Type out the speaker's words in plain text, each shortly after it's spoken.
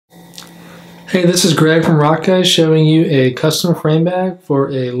Hey, this is Greg from Rockgeist showing you a custom frame bag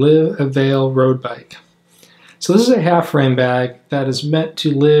for a Liv Avail road bike. So this is a half frame bag that is meant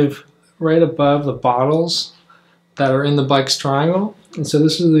to live right above the bottles that are in the bike's triangle. And so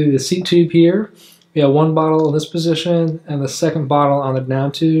this is the seat tube here. We have one bottle in this position and the second bottle on the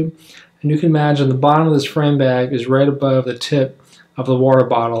down tube. And you can imagine the bottom of this frame bag is right above the tip of the water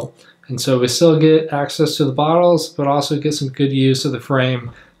bottle. And so we still get access to the bottles, but also get some good use of the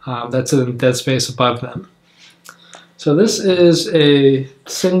frame that's in the dead space above them. So this is a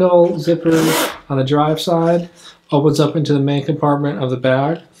single zipper on the drive side, opens up into the main compartment of the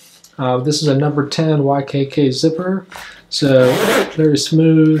bag. This is a number 10 YKK zipper, so very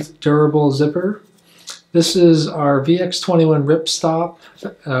smooth, durable zipper. This is our VX21 ripstop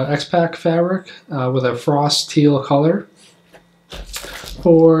X-Pack fabric with a frost teal color.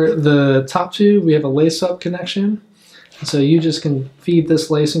 For the top tube, we have a lace-up connection. So you just can feed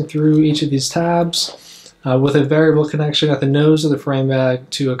this lacing through each of these tabs with a variable connection at the nose of the frame bag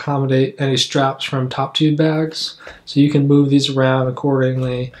to accommodate any straps from top tube bags. So you can move these around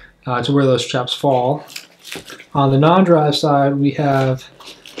accordingly to where those straps fall. On the non-drive side, we have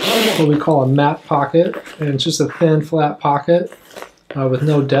what we call a mat pocket, and it's just a thin flat pocket with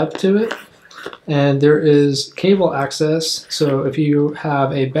no depth to it. And there is cable access, so if you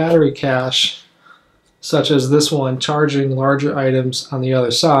have a battery cache such as this one charging larger items on the other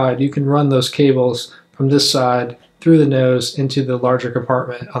side, you can run those cables from this side through the nose into the larger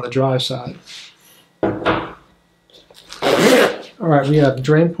compartment on the drive side. Alright, we have a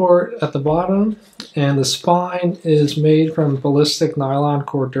drain port at the bottom, and the spine is made from ballistic nylon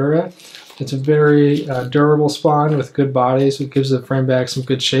Cordura. It's a very durable spine with good body, so it gives the frame bag some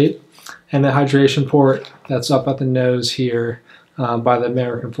good shape. And the hydration port that's up at the nose here by the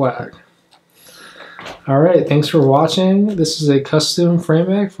American flag. Alright, thanks for watching. This is a custom frame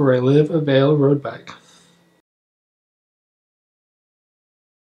bag for a Liv Avail road bike.